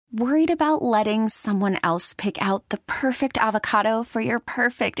Worried about letting someone else pick out the perfect avocado for your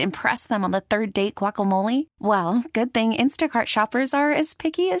perfect impress them on the third date guacamole? Well, good thing Instacart shoppers are as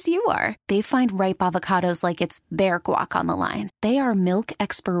picky as you are. They find ripe avocados like it's their guac on the line. They are milk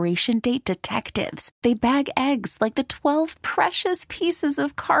expiration date detectives. They bag eggs like the 12 precious pieces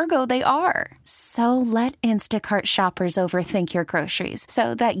of cargo they are. So let Instacart shoppers overthink your groceries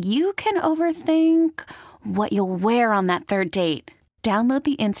so that you can overthink what you'll wear on that third date. Download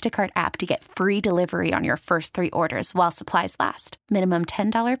the Instacart app to get free delivery on your first 3 orders while supplies last. Minimum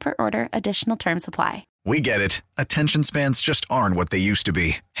 $10 per order. Additional terms apply. We get it. Attention spans just aren't what they used to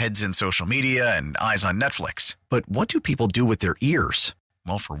be. Heads in social media and eyes on Netflix. But what do people do with their ears?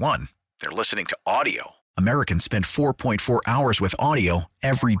 Well, for one, they're listening to audio. Americans spend 4.4 hours with audio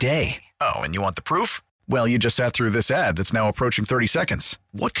every day. Oh, and you want the proof? Well, you just sat through this ad that's now approaching 30 seconds.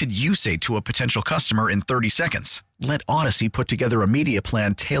 What could you say to a potential customer in 30 seconds? Let Odyssey put together a media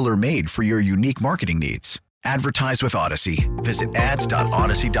plan tailor-made for your unique marketing needs. Advertise with Odyssey. Visit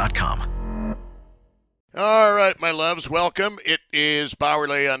ads.odyssey.com. All right, my loves, welcome. It is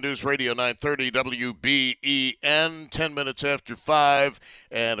Bauerle on News Radio 930 WBEN, 10 minutes after 5.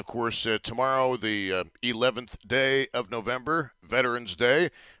 And, of course, tomorrow, the 11th day of November, Veterans Day.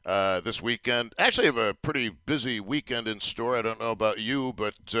 This weekend, actually have a pretty busy weekend in store. I don't know about you,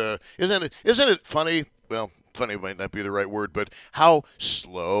 but isn't it funny? Well, funny might not be the right word, but how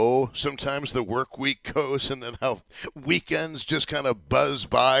slow sometimes the work week goes and then how weekends just kind of buzz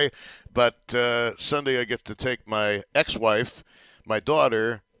by. But Sunday I get to take my ex-wife, my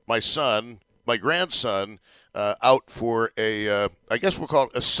daughter, my son, my grandson out for a, I guess we'll call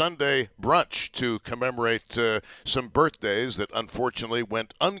it a Sunday brunch to commemorate some birthdays that unfortunately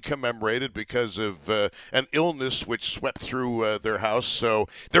went uncommemorated because of an illness which swept through their house. So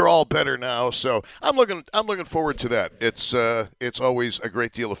they're all better now. So I'm looking forward to that. It's always a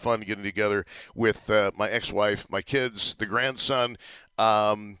great deal of fun getting together with my ex-wife, my kids, the grandson.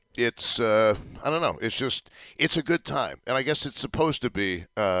 It's I don't know. It's a good time, and I guess it's supposed to be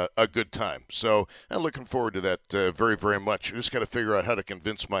a good time. So I'm looking forward to that very, very much. I just got to figure out how to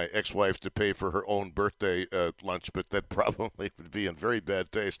convince my ex-wife to pay for her own birthday lunch, but that probably would be in very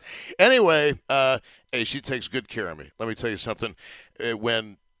bad taste. Anyway, hey, she takes good care of me. Let me tell you something.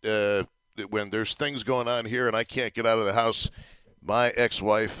 When there's things going on here and I can't get out of the house, my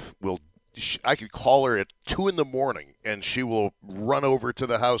ex-wife will. I could call her at 2 a.m. and she will run over to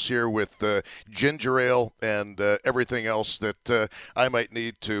the house here with ginger ale and everything else that I might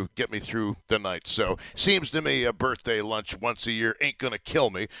need to get me through the night. So seems to me a birthday lunch once a year ain't going to kill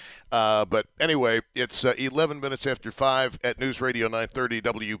me. But anyway, it's 11 minutes after 5 at News Radio 930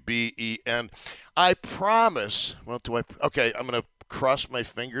 WBEN. I promise, I'm going to cross my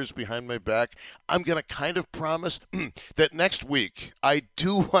fingers behind my back. I'm going to kind of promise that next week I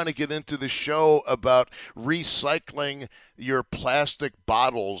do want to get into the show about recycling your plastic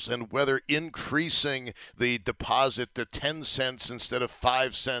bottles and whether increasing the deposit to 10 cents instead of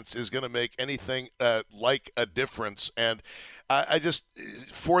 5 cents is going to make anything like a difference. And I just,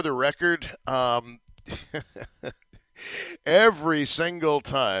 for the record, every single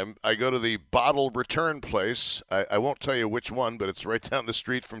time I go to the bottle return place, I won't tell you which one, but it's right down the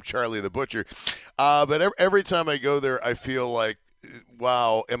street from Charlie the Butcher. But every time I go there, I feel like,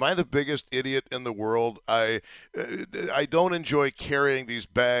 wow, am I the biggest idiot in the world? I don't enjoy carrying these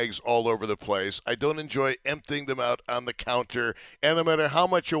bags all over the place. I don't enjoy emptying them out on the counter. And no matter how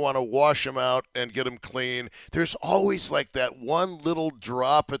much you want to wash them out and get them clean, there's always like that one little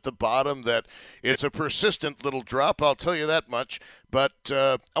drop at the bottom that it's a persistent little drop, I'll tell you that much. But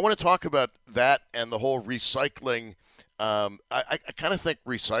I want to talk about that and the whole recycling. I kind of think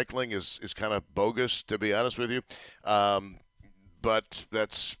recycling is kind of bogus, to be honest with you. But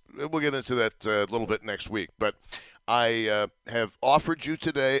we'll get into that a little bit next week. But I have offered you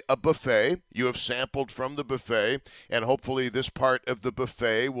today a buffet. You have sampled from the buffet, and hopefully this part of the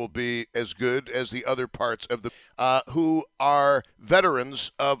buffet will be as good as the other parts of the who are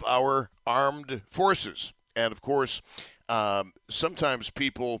veterans of our armed forces. And, of course, sometimes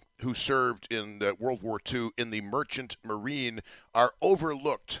people who served in World War II in the Merchant Marine are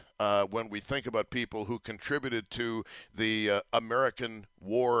overlooked when we think about people who contributed to the American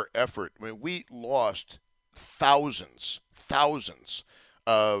war effort. I mean, we lost thousands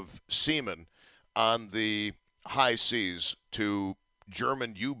of seamen on the high seas to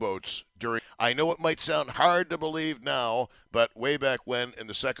German U-boats during. I know it might sound hard to believe now, but way back when in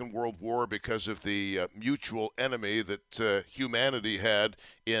the Second World War, because of the mutual enemy that humanity had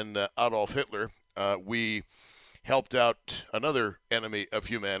in Adolf Hitler, we helped out another enemy of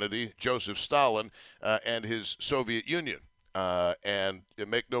humanity, Joseph Stalin, and his Soviet Union. And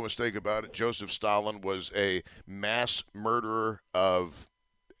make no mistake about it, Joseph Stalin was a mass murderer of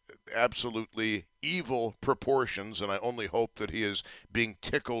absolutely evil proportions, and I only hope that he is being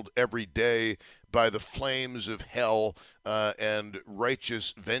tickled every day by the flames of hell and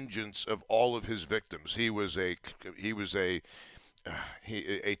righteous vengeance of all of his victims. He was a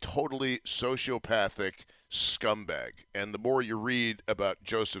totally sociopathic scumbag. And the more you read about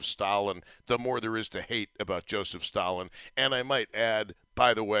Joseph Stalin, the more there is to hate about Joseph Stalin. And I might add,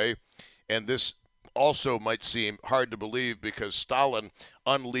 by the way, and this also might seem hard to believe because Stalin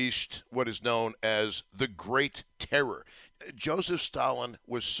unleashed what is known as the Great Terror. Joseph Stalin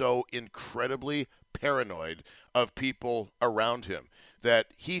was so incredibly paranoid of people around him that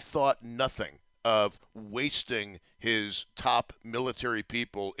he thought nothing of wasting his top military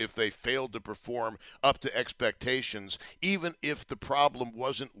people if they failed to perform up to expectations, even if the problem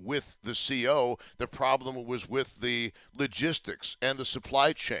wasn't with the CO, the problem was with the logistics and the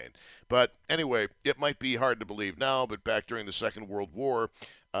supply chain. But anyway, it might be hard to believe now, but back during the Second World War,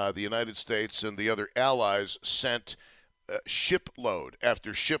 the United States and the other allies sent shipload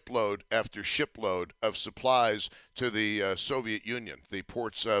after shipload after shipload of supplies to the Soviet Union, the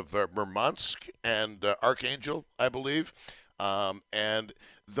ports of Murmansk and Archangel, I believe. And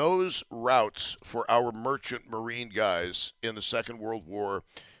those routes for our merchant marine guys in the Second World War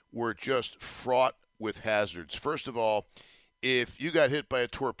were just fraught with hazards. First of all, if you got hit by a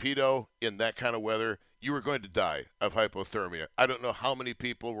torpedo in that kind of weather, you were going to die of hypothermia. I don't know how many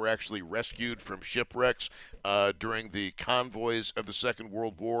people were actually rescued from shipwrecks during the convoys of the Second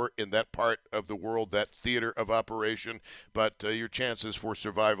World War in that part of the world, that theater of operation, but your chances for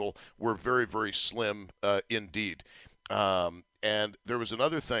survival were very, very slim indeed. And there was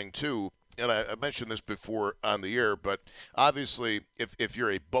another thing, too, and I mentioned this before on the air, but obviously, if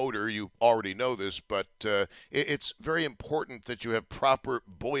you're a boater, you already know this, but it's very important that you have proper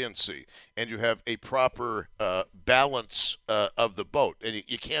buoyancy and you have a proper balance of the boat, and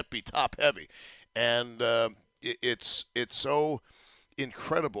you can't be top heavy. And it's so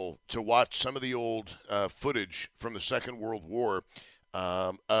incredible to watch some of the old footage from the Second World War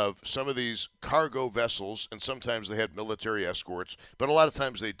of some of these cargo vessels, and sometimes they had military escorts, but a lot of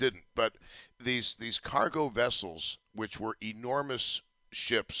times they didn't. But these cargo vessels, which were enormous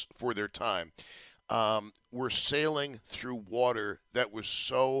ships for their time, were sailing through water that was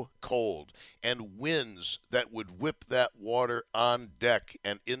so cold, and winds that would whip that water on deck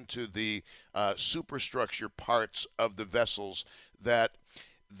and into the superstructure parts of the vessels, that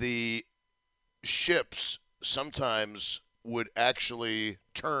the ships sometimes would actually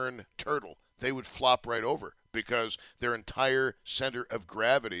turn turtle. They would flop right over because their entire center of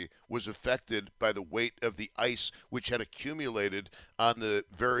gravity was affected by the weight of the ice which had accumulated on the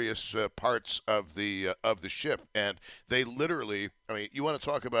various parts of the ship. And they literally, I mean, you want to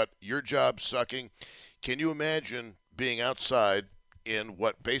talk about your job sucking? Can you imagine being outside in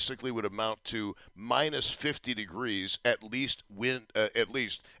what basically would amount to minus 50 degrees, at least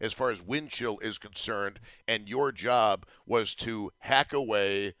as far as wind chill is concerned, and your job was to hack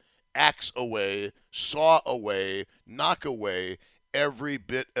away, axe away, saw away, knock away every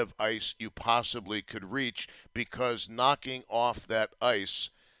bit of ice you possibly could reach, because knocking off that ice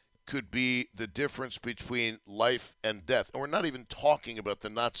could be the difference between life and death. And we're not even talking about the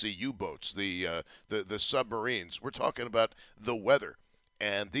Nazi U-boats, the submarines. We're talking about the weather.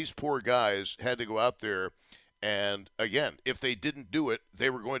 And these poor guys had to go out there, and again, if they didn't do it, they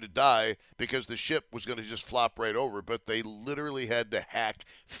were going to die because the ship was going to just flop right over. But they literally had to hack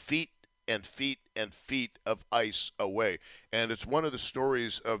feet and feet and feet of ice away. And it's one of the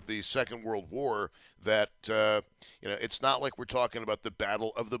stories of the Second World War that, it's not like we're talking about the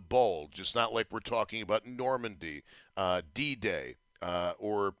Battle of the Bulge. It's not like we're talking about Normandy, D-Day,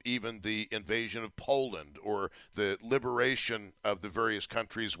 or even the invasion of Poland, or the liberation of the various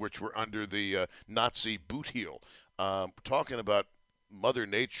countries which were under the Nazi boot heel. We're talking about Mother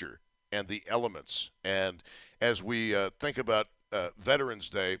Nature and the elements. And as we think about Veterans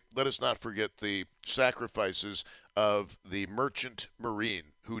Day, let us not forget the sacrifices of the merchant marine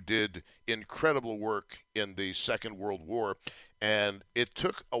who did incredible work in the Second World War. And it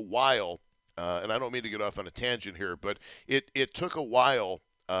took a while, and I don't mean to get off on a tangent here, but it took a while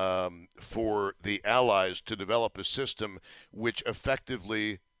for the Allies to develop a system which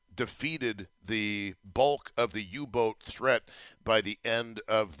effectively defeated the bulk of the U-boat threat by the end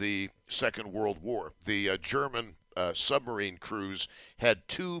of the Second World War. The German submarine crews had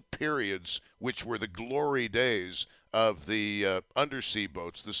two periods which were the glory days of the undersea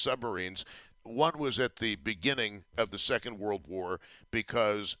boats, the submarines. One was at the beginning of the Second World War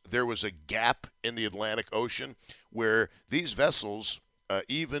because there was a gap in the Atlantic Ocean where these vessels,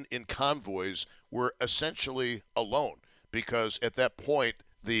 even in convoys, were essentially alone because at that point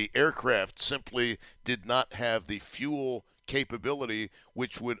the aircraft simply did not have the fuel capability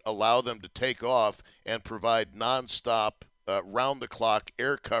which would allow them to take off and provide nonstop, round the clock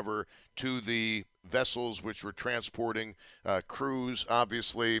air cover to the vessels which were transporting crews,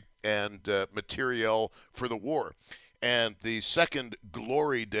 obviously, and materiel for the war. And the second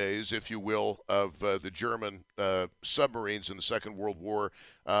glory days, if you will, of the German submarines in the Second World War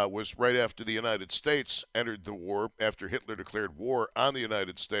was right after the United States entered the war, after Hitler declared war on the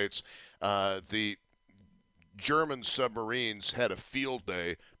United States. The German submarines had a field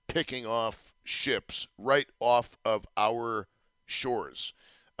day picking off ships right off of our shores.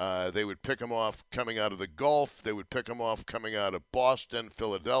 They would pick them off coming out of the Gulf. They would pick them off coming out of Boston,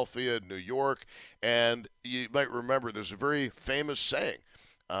 Philadelphia, New York. And you might remember there's a very famous saying,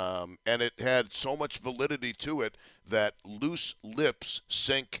 and it had so much validity to it that loose lips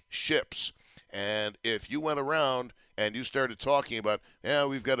sink ships. And if you went around and you started talking about, yeah,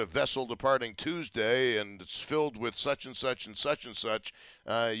 we've got a vessel departing Tuesday and it's filled with such and such and such and such,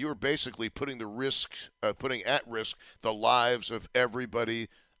 you were basically putting at risk the lives of everybody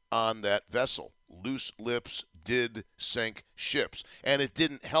on that vessel. Loose lips did sink ships. And it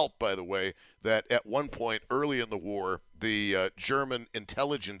didn't help, by the way, that at one point early in the war, the German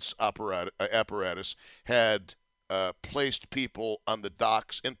intelligence apparatus had placed people on the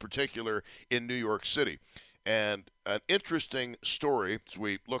docks, in particular in New York City. And an interesting story, as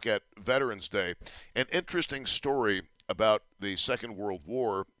we look at Veterans Day, an interesting story about the Second World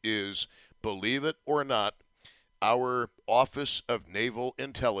War is, believe it or not, our Office of Naval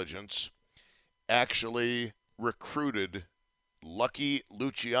Intelligence actually recruited Lucky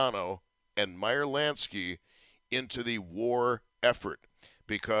Luciano and Meyer Lansky into the war effort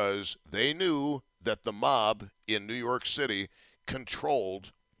because they knew that the mob in New York City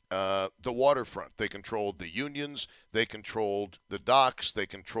controlled the waterfront. They controlled the unions. They controlled the docks. They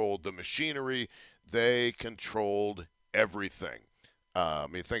controlled the machinery. They controlled everything.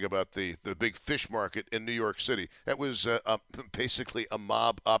 Think about the big fish market in New York City. That was basically a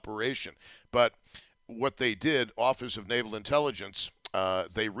mob operation. But what they did, Office of Naval Intelligence,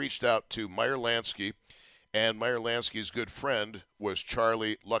 they reached out to Meyer Lansky, and Meyer Lansky's good friend was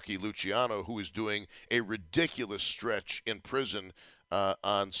Charlie Lucky Luciano, who was doing a ridiculous stretch in prison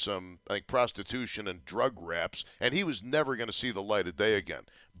on some, I think, prostitution and drug raps, and he was never going to see the light of day again.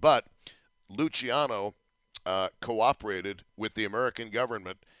 But Luciano cooperated with the American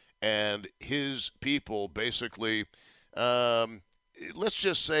government, and his people basically, let's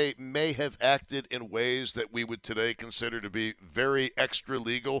just say, may have acted in ways that we would today consider to be very extra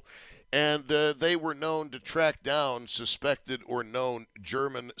legal. And they were known to track down suspected or known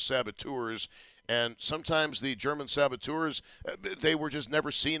German saboteurs. And sometimes the German saboteurs, they were just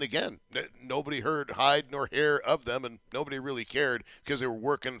never seen again. Nobody heard hide nor hair of them, and nobody really cared because they were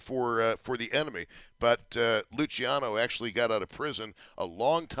working for the enemy. But Luciano actually got out of prison a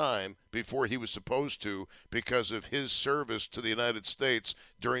long time before he was supposed to because of his service to the United States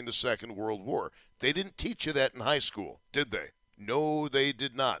during the Second World War. They didn't teach you that in high school, did they? No, they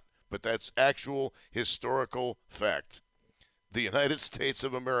did not. But that's actual historical fact. The United States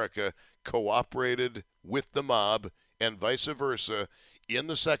of America cooperated with the mob and vice versa in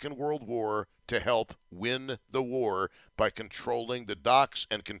the Second World War to help win the war by controlling the docks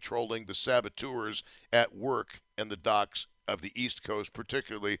and controlling the saboteurs at work in the docks of the East Coast,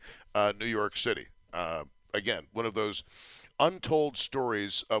 particularly New York City. Again, one of those untold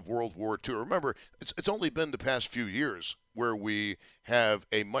stories of World War II. Remember, it's only been the past few years where we have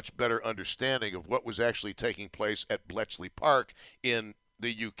a much better understanding of what was actually taking place at Bletchley Park in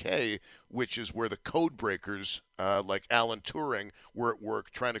the UK, which is where the code breakers like Alan Turing were at work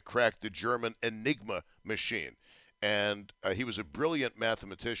trying to crack the German Enigma machine. And he was a brilliant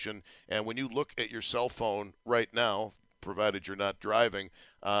mathematician. And when you look at your cell phone right now, provided you're not driving,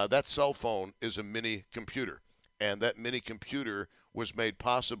 that cell phone is a mini computer. And that mini computer was made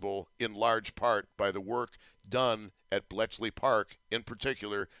possible in large part by the work done at Bletchley Park, in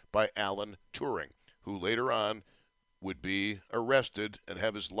particular by Alan Turing, who later on would be arrested and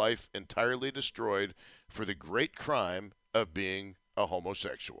have his life entirely destroyed for the great crime of being a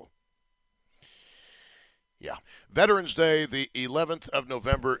homosexual. Yeah. Veterans Day, the 11th of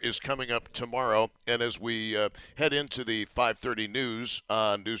November, is coming up tomorrow. And as we head into the 5:30 news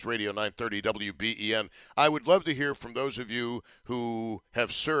on News Radio 930 WBEN, I would love to hear from those of you who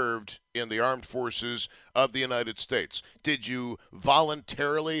have served in the armed forces of the United States. Did you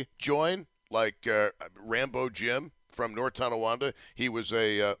voluntarily join? like Rambo Jim from North Tonawanda. He was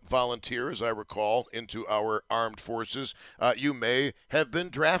a volunteer, as I recall, into our armed forces. You may have been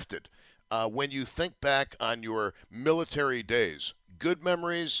drafted. When you think back on your military days, good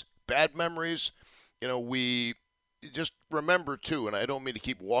memories, bad memories, we just remember, too, and I don't mean to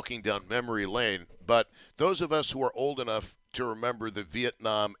keep walking down memory lane, but those of us who are old enough to remember the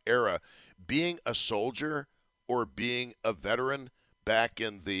Vietnam era, being a soldier or being a veteran back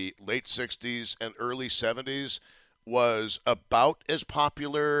in the late 60s and early 70s was about as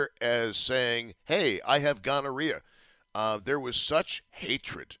popular as saying, hey, I have gonorrhea. There was such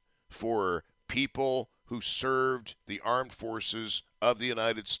hatred for people who served the armed forces of the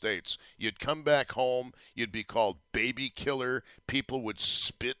United States. You'd come back home, you'd be called baby killer. People would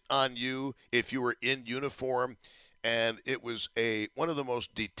spit on you if you were in uniform. And it was one of the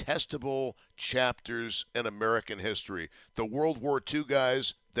most detestable chapters in American history. The World War II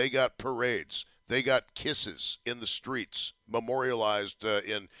guys, they got parades. They got kisses in the streets, memorialized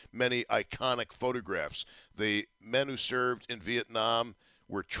in many iconic photographs. The men who served in Vietnam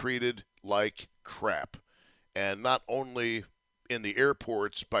were treated like crap. And not only in the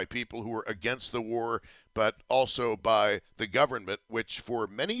airports by people who were against the war, but also by the government, which for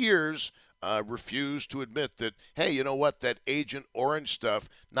many years refused to admit that, hey, you know what, that Agent Orange stuff,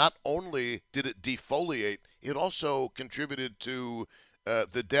 not only did it defoliate, it also contributed to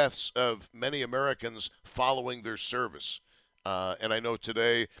the deaths of many Americans following their service. And I know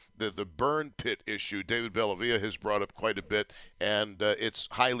today the burn pit issue, David Bellavia has brought up quite a bit, and it's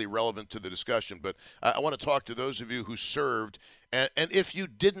highly relevant to the discussion. But I want to talk to those of you who served. And if you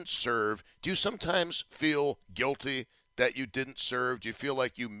didn't serve, do you sometimes feel guilty that you didn't serve? Do you feel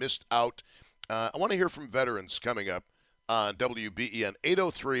like you missed out? I want to hear from veterans coming up on WBEN.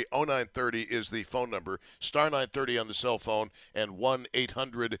 803-0930 is the phone number, star 930 on the cell phone, and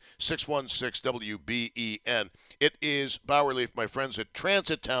 1-800-616-WBEN. It is Bauerle, my friends at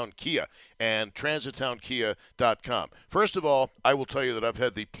Transit Town Kia and transittownkia.com. First of all, I will tell you that I've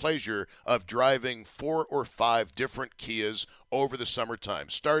had the pleasure of driving 4 or 5 different Kias over the summertime.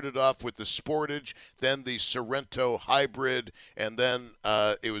 Started off with the Sportage, then the Sorento Hybrid, and then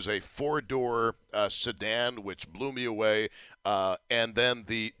it was a 4-door sedan, which blew me away, and then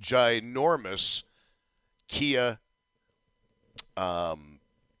the ginormous Kia,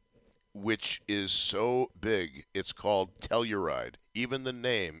 which is so big, it's called Telluride. Even the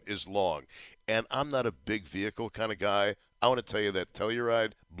name is long. And I'm not a big vehicle kind of guy. I want to tell you that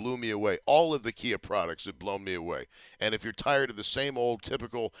Telluride blew me away. All of the Kia products have blown me away. And if you're tired of the same old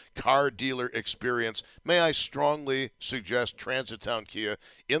typical car dealer experience, may I strongly suggest Transit Town Kia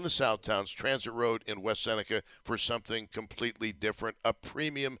in the South Towns, Transit Road in West Seneca, for something completely different, a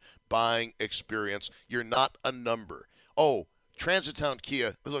premium buying experience. You're not a number. Oh, Transit Town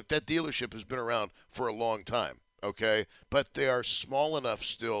Kia, look, that dealership has been around for a long time. Okay, but they are small enough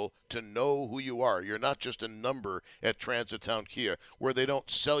still to know who you are. You're not just a number at Transit Town Kia, where they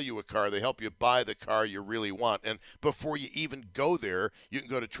don't sell you a car. They help you buy the car you really want. And before you even go there, you can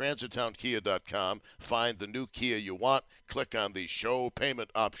go to transittownkia.com, find the new Kia you want, click on the show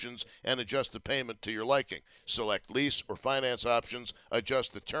payment options, and adjust the payment to your liking. Select lease or finance options,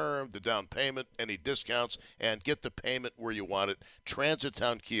 adjust the term, the down payment, any discounts, and get the payment where you want it. Transit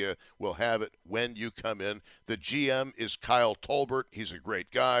Town Kia will have it when you come in. The GM is Kyle Tolbert. He's a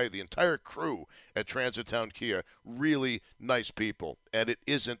great guy. The entire crew at Transit Town Kia, really nice people. And it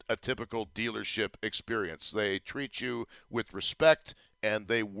isn't a typical dealership experience. They treat you with respect, and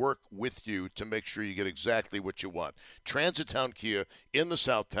they work with you to make sure you get exactly what you want. Transit Town Kia in the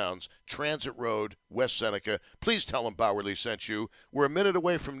South Towns, Transit Road, West Seneca. Please tell them Bauerle sent you. We're a minute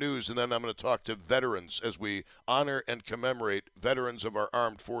away from news, and then I'm going to talk to veterans as we honor and commemorate veterans of our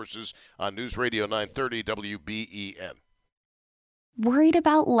armed forces on News Radio 930 WBEN. Worried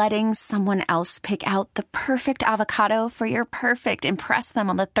about letting someone else pick out the perfect avocado for your perfect impress them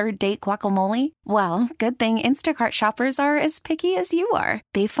on the third date guacamole? Well, good thing Instacart shoppers are as picky as you are.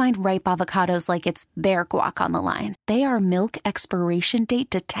 They find ripe avocados like it's their guac on the line. They are milk expiration date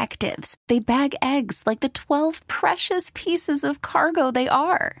detectives. They bag eggs like the 12 precious pieces of cargo they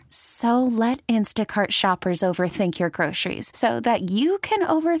are. So let Instacart shoppers overthink your groceries so that you can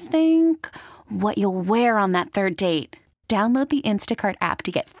overthink what you'll wear on that third date. Download the Instacart app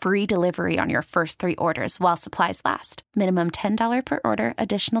to get free delivery on your first 3 orders while supplies last. Minimum $10 per order.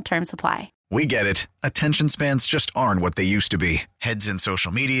 Additional terms apply. We get it. Attention spans just aren't what they used to be. Heads in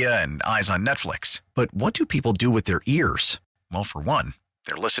social media and eyes on Netflix. But what do people do with their ears? Well, for one,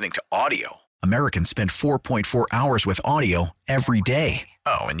 they're listening to audio. Americans spend 4.4 hours with audio every day.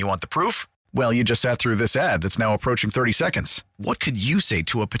 Oh, and you want the proof? Well, you just sat through this ad that's now approaching 30 seconds. What could you say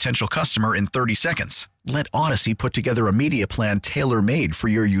to a potential customer in 30 seconds? Let Odyssey put together a media plan tailor-made for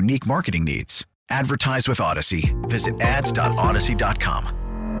your unique marketing needs. Advertise with Odyssey. Visit ads.odyssey.com.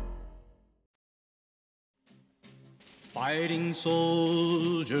 Fighting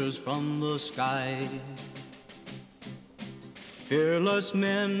soldiers from the sky, fearless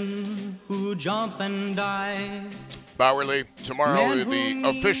men who jump and die. Bauerle, tomorrow the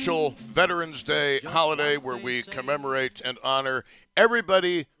official Veterans Day holiday where we commemorate and honor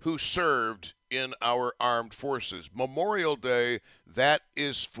everybody who served in our armed forces. Memorial Day, that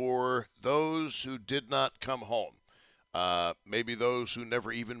is for those who did not come home. Maybe those who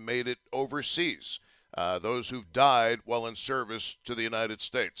never even made it overseas. Those who've died while in service to the United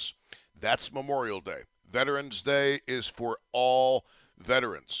States. That's Memorial Day. Veterans Day is for all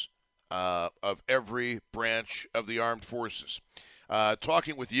veterans of every branch of the armed forces.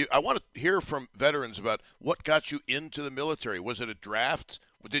 Talking with you, I want to hear from veterans about what got you into the military. Was it a draft?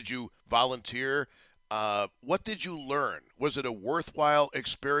 Did you volunteer? What did you learn? Was it a worthwhile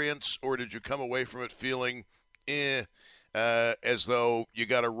experience, or did you come away from it feeling as though you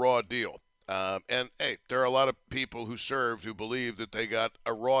got a raw deal? And, hey, there are a lot of people who served who believe that they got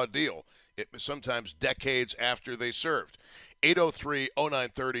a raw deal, sometimes decades after they served.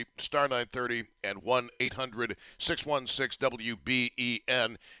 803-0930, star 930, and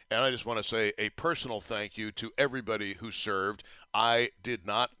 1-800-616-WBEN. And I just want to say a personal thank you to everybody who served. I did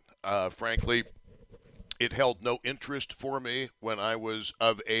not. Frankly, it held no interest for me when I was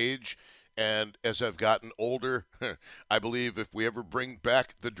of age. And as I've gotten older, I believe if we ever bring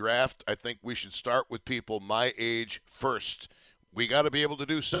back the draft, I think we should start with people my age first. We got to be able to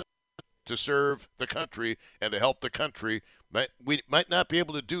do something to serve the country and to help the country. We might not be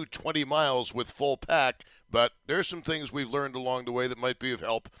able to do 20 miles with full pack, but there's some things we've learned along the way that might be of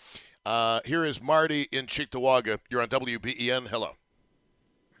help. Here is Marty in Cheektowaga. You're on WBEN. Hello.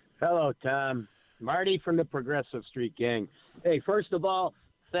 Hello, Tom. Marty from the Progressive Street Gang. Hey, first of all,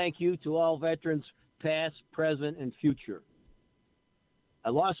 thank you to all veterans, past, present, and future. I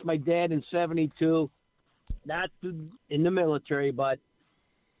lost my dad in 72, not in the military, but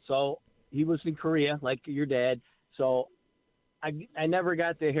so he was in Korea, like your dad. So I never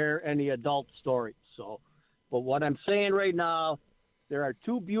got to hear any adult stories. So, but what I'm saying right now, there are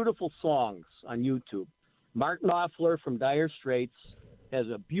two beautiful songs on YouTube. Mark Knopfler from Dire Straits has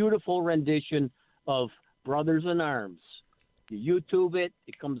a beautiful rendition of Brothers in Arms. You YouTube it,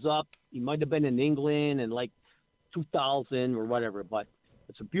 it comes up. He might have been in England in like 2000 or whatever, but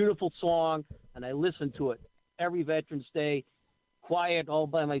it's a beautiful song, and I listen to it every Veterans Day, quiet, all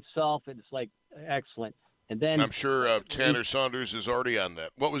by myself, and it's like excellent. And then I'm sure Tanner Saunders is already on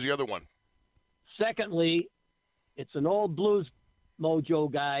that. What was the other one? Secondly, it's an old blues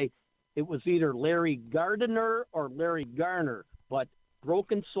mojo guy. It was either Larry Gardner or Larry Garner, but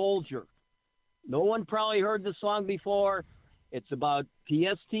Broken Soldier. No one probably heard the song before. It's about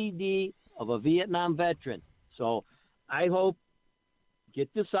PSTD of a Vietnam veteran. So I hope get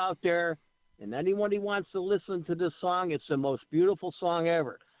this out there, and anyone who wants to listen to this song, it's the most beautiful song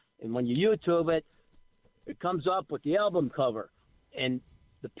ever. And when you YouTube it, it comes up with the album cover, and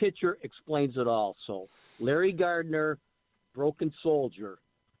the picture explains it all. So Larry Gardner, Broken Soldier,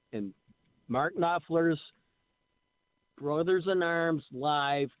 and Mark Knopfler's Brothers in Arms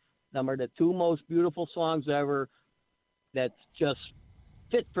live. Them are the two most beautiful songs ever that's just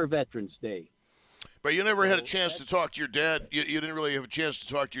fit for Veterans Day. But you never had a chance to talk to your dad. You didn't really have a chance to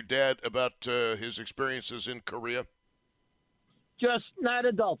talk to your dad about his experiences in Korea? Just not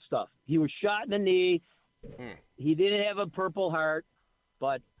adult stuff. He was shot in the knee. He didn't have a Purple Heart,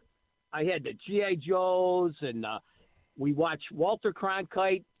 but I had the G.I. Joes, and we watched Walter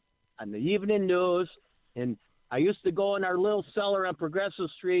Cronkite on the evening news, and I used to go in our little cellar on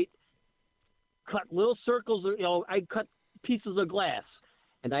Progressive Street, cut little circles, I cut pieces of glass,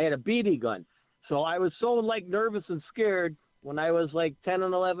 and I had a BB gun. So I was so nervous and scared when I was 10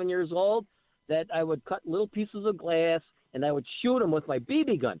 and 11 years old that I would cut little pieces of glass and I would shoot them with my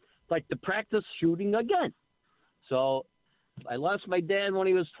BB gun, to practice shooting again. So I lost my dad when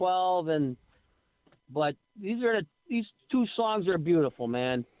he was 12, but these two songs are beautiful,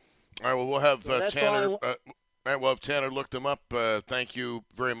 man. All right, well, we'll have Tanner. All right, well, if Tanner looked them up, thank you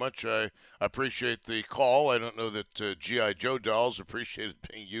very much. I appreciate the call. I don't know that G.I. Joe dolls appreciated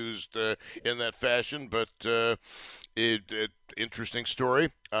being used in that fashion, but interesting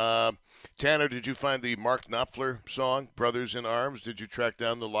story. Tanner, did you find the Mark Knopfler song, Brothers in Arms? Did you track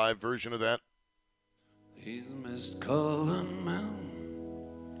down the live version of that? These mist-covered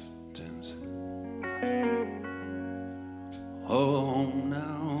mountains, home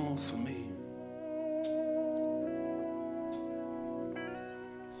now for me.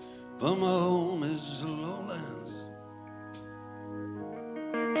 but my home is the lowlands,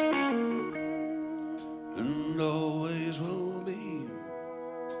 and always will be.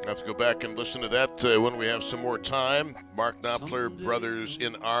 I have to go back and listen to that when we have some more time. Mark Knopfler, Brothers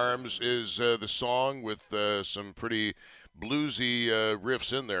in Arms is the song with some pretty bluesy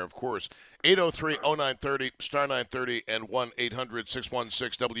riffs in there, of course. 803-0930, star 930, and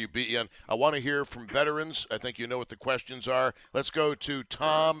 1-800-616-WBEN. I want to hear from veterans. I think you know what the questions are. Let's go to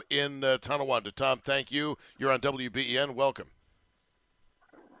Tom in Tonawanda. Tom, thank you. You're on WBEN. Welcome.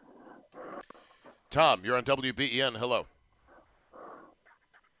 Tom, you're on WBEN. Hello.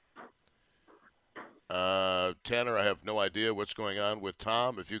 Tanner, I have no idea what's going on with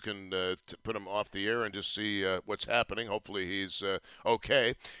Tom. If you can put him off the air and just see what's happening. Hopefully he's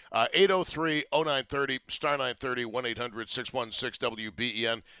okay. 803-0930, star 930,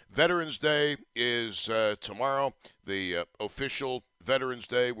 1-800-616-WBEN. Veterans Day is tomorrow, the official Veterans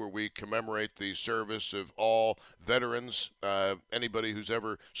Day, where we commemorate the service of all veterans, anybody who's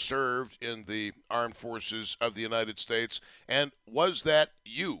ever served in the armed forces of the United States. And was that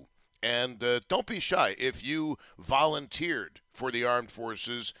you? And don't be shy. If you volunteered for the armed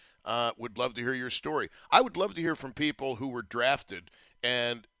forces, would love to hear your story. I would love to hear from people who were drafted,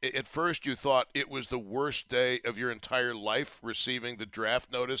 and at first you thought it was the worst day of your entire life receiving the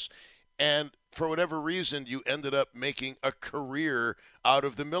draft notice, and for whatever reason, you ended up making a career out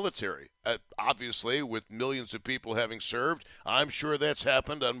of the military. Obviously, with millions of people having served, I'm sure that's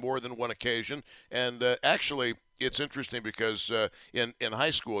happened on more than one occasion. And actually, it's interesting because in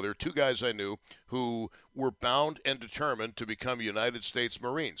high school, there are two guys I knew who were bound and determined to become United States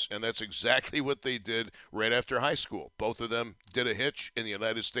Marines. And that's exactly what they did right after high school. Both of them did a hitch in the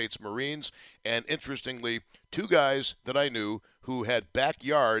United States Marines. And interestingly, two guys that I knew who had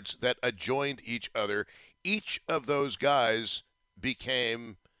backyards that adjoined each other, each of those guys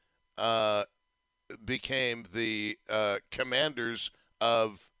became the commanders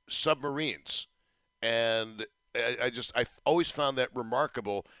of submarines. And I always found that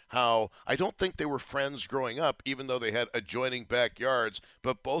remarkable how I don't think they were friends growing up, even though they had adjoining backyards,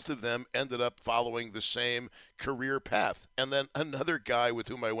 but both of them ended up following the same career path. And then another guy with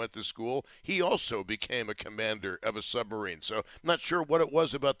whom I went to school, he also became a commander of a submarine. So I'm not sure what it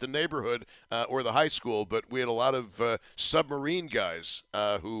was about the neighborhood or the high school, but we had a lot of submarine guys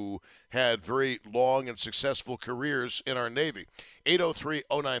who had very long and successful careers in our Navy.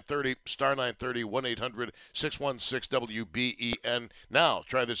 803-0930, star 930, 1-800-616-WBEN. Now,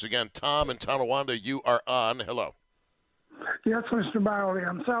 try this again. Tom in Tonawanda, you are on. Hello. Yes, Mr. Bauerle,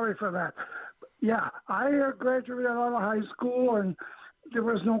 I'm sorry for that. Yeah, I graduated out of high school, and there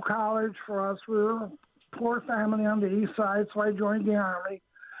was no college for us. We were a poor family on the east side, so I joined the Army,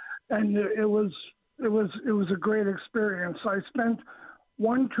 and it was a great experience. I spent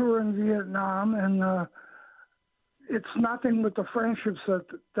one tour in Vietnam, and it's nothing but the friendships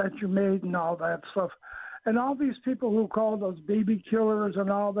that you made and all that stuff. And all these people who call those baby killers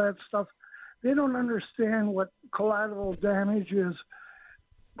and all that stuff, they don't understand what collateral damage is.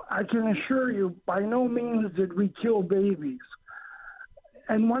 I can assure you, by no means did we kill babies.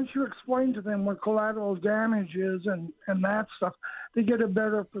 And once you explain to them what collateral damage is and that stuff, they get a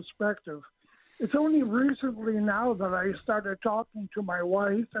better perspective. It's only recently now that I started talking to my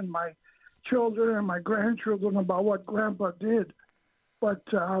wife and my children and my grandchildren about what Grandpa did. But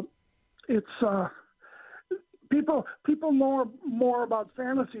it's people know more about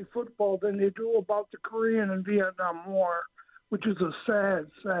fantasy football than they do about the Korean and Vietnam War, which is a sad,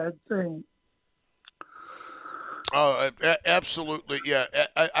 sad thing. Oh, absolutely, yeah.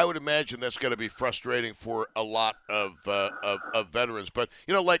 I would imagine that's going to be frustrating for a lot of veterans. But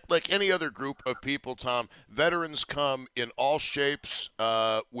you know, like any other group of people, Tom, veterans come in all shapes,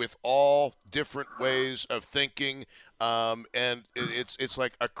 with all different ways of thinking, and it's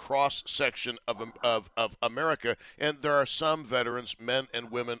like a cross section of America. And there are some veterans, men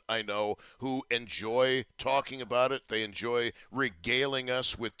and women I know, who enjoy talking about it. They enjoy regaling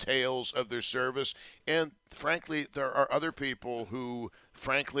us with tales of their service. And frankly, there are other people who,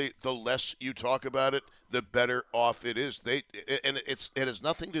 frankly, the less you talk about it, the better off it is. It has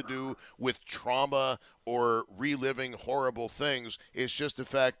nothing to do with trauma or reliving horrible things. It's just the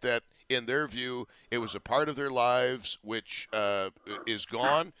fact that, in their view, it was a part of their lives which is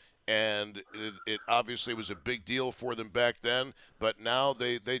gone, and it obviously was a big deal for them back then, but now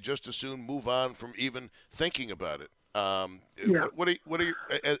they just as soon move on from even thinking about it. Yeah. What are you,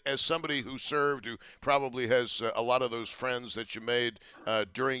 as somebody who served, who probably has a lot of those friends that you made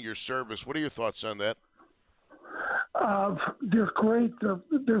during your service, what are your thoughts on that? They're great.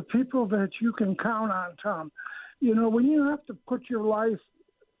 They're people that you can count on, Tom. You know, when you have to put your life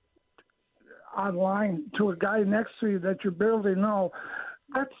online to a guy next to you that you barely know,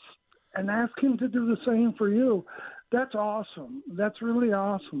 and ask him to do the same for you. That's awesome. That's really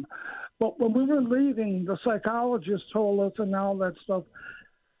awesome. But when we were leaving, the psychologist told us and all that stuff,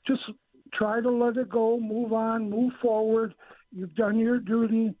 just try to let it go, move on, move forward. You've done your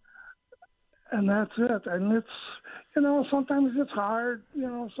duty, and that's it. And it's, sometimes it's hard.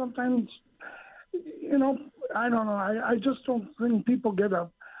 Sometimes, I don't know. I just don't think people get a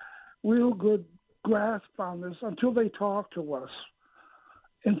real good grasp on this until they talk to us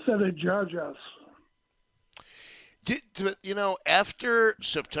instead of judge us. After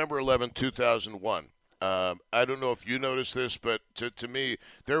September 11, 2001, I don't know if you noticed this, but to me,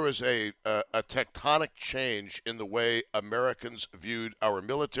 there was a tectonic change in the way Americans viewed our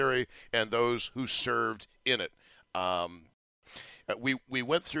military and those who served in it. We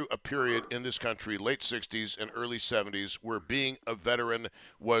went through a period in this country, late 60s and early 70s, where being a veteran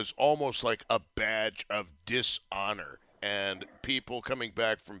was almost like a badge of dishonor. And people coming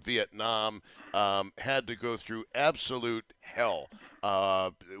back from Vietnam had to go through absolute hell.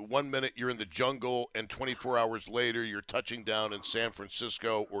 1 minute you're in the jungle, and 24 hours later you're touching down in San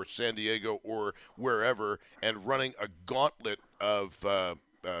Francisco or San Diego or wherever and running a gauntlet of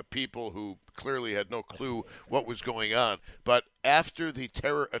people who clearly had no clue what was going on. But after the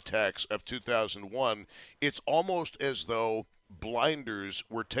terror attacks of 2001, it's almost as though blinders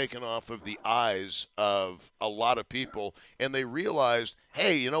were taken off of the eyes of a lot of people, and they realized,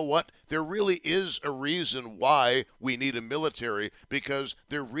 hey, you know what? There really is a reason why we need a military, because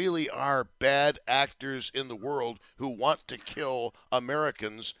there really are bad actors in the world who want to kill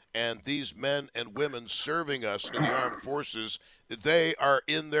Americans, and these men and women serving us in the armed forces, they are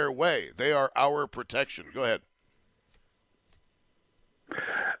in their way. They are our protection. Go ahead.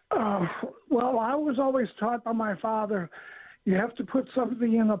 Well, I was always taught by my father, you have to put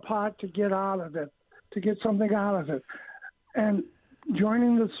something in a pot to get out of it, to get something out of it. And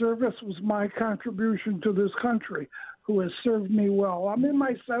joining the service was my contribution to this country, who has served me well. I'm in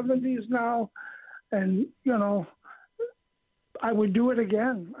my 70s now, and, I would do it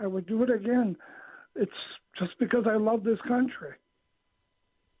again. It's just because I love this country.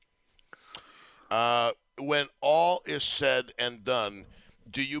 When all is said and done,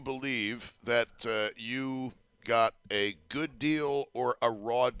 do you believe that you got a good deal or a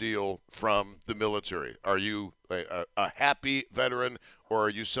raw deal from the military? Are you a happy veteran, or are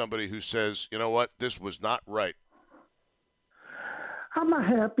you somebody who says, you know what, this was not right? I'm a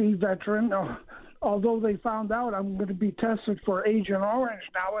happy veteran, although they found out I'm going to be tested for Agent Orange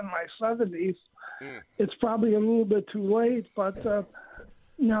now in my 70s. It's probably a little bit too late, but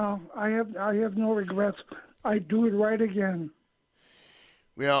no, I have no regrets. I'd do it right again.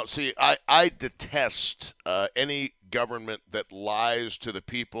 Well, see, I detest any government that lies to the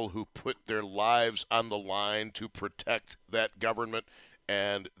people who put their lives on the line to protect that government,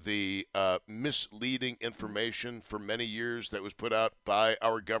 and the misleading information for many years that was put out by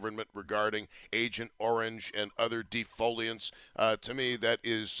our government regarding Agent Orange and other defoliants. To me, that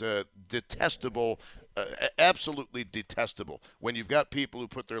is detestable. Absolutely detestable. When you've got people who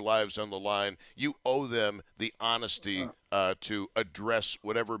put their lives on the line, you owe them the honesty to address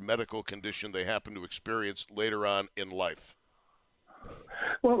whatever medical condition they happen to experience later on in life.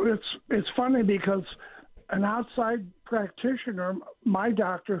 Well, it's funny because an outside practitioner, my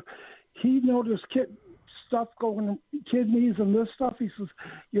doctor, he noticed stuff going in kidneys and this stuff. He says,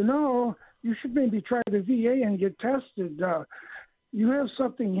 you should maybe try the VA and get tested. You have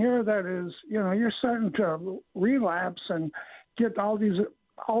something here that is, you're starting to relapse and get all these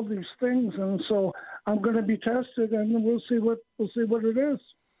things, and so I'm going to be tested, and we'll see what it is.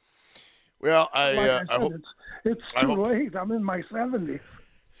 Well, I hope it's too late. I'm in my 70s.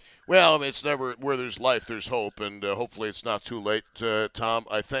 Well, I mean, it's never where there's life, there's hope, and hopefully it's not too late. Tom,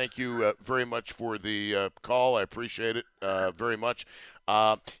 I thank you very much for the call. I appreciate it very much.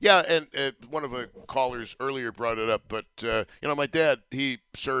 Yeah, and one of the callers earlier brought it up, but, my dad, he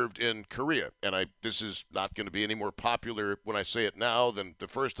served in Korea, and this is not going to be any more popular when I say it now than the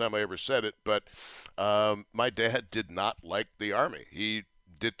first time I ever said it, but my dad did not like the Army. He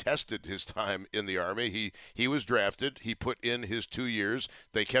detested his time in the Army. He was drafted. He put in his 2 years.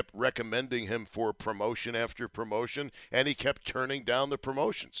 They kept recommending him for promotion after promotion, and he kept turning down the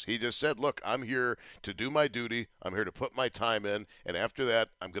promotions. He just said, look, I'm here to do my duty. I'm here to put my time in, and after that,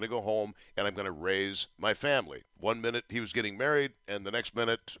 I'm going to go home, and I'm going to raise my family. 1 minute he was getting married, and the next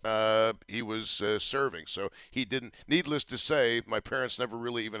minute he was serving. So he didn't, needless to say, my parents never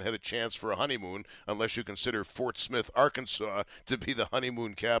really even had a chance for a honeymoon, unless you consider Fort Smith, Arkansas, to be the honeymoon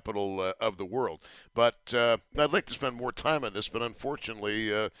immune capital of the world. But I'd like to spend more time on this, but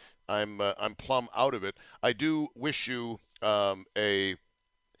unfortunately, I'm plumb out of it. I do wish you a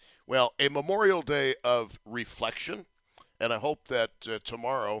Memorial Day of reflection, and I hope that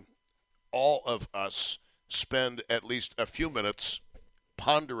tomorrow all of us spend at least a few minutes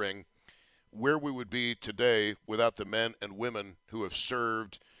pondering where we would be today without the men and women who have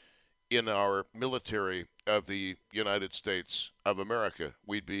served in our military of the United States of America.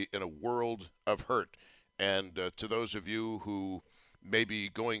 We'd be in a world of hurt. And to those of you who may be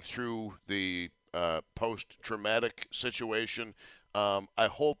going through the post-traumatic situation, I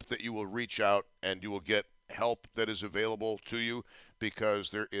hope that you will reach out and you will get help that is available to you, because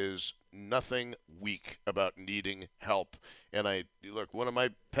there is nothing weak about needing help. And one of my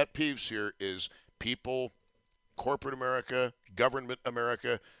pet peeves here is people, corporate America, government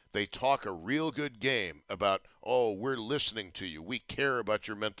America, they talk a real good game about, oh, we're listening to you, we care about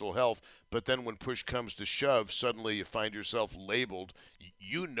your mental health, but then when push comes to shove, suddenly you find yourself labeled.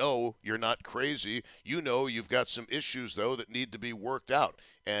 You know you're not crazy. You know you've got some issues, though, that need to be worked out,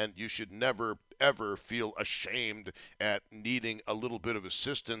 and you should never, ever feel ashamed at needing a little bit of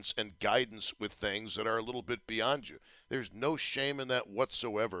assistance and guidance with things that are a little bit beyond you. There's no shame in that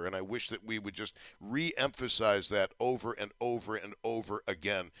whatsoever, and I wish that we would just re-emphasize that over and over and over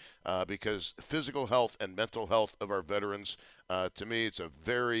again, because physical health and mental health of our veterans, to me, it's a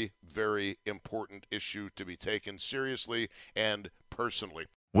very, very important issue to be taken seriously and personally.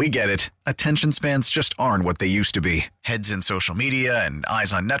 We get it. Attention spans just aren't what they used to be. Heads in social media and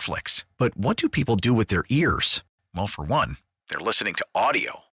eyes on Netflix. But what do people do with their ears? Well, for one, they're listening to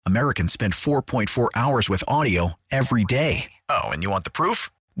audio. Americans spend 4.4 hours with audio every day. Oh, and you want the proof?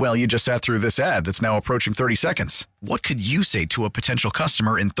 Well, you just sat through this ad that's now approaching 30 seconds. What could you say to a potential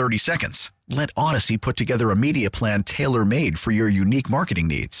customer in 30 seconds? Let Odyssey put together a media plan tailor-made for your unique marketing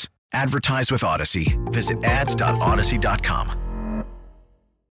needs. Advertise with Odyssey. Visit ads.odyssey.com.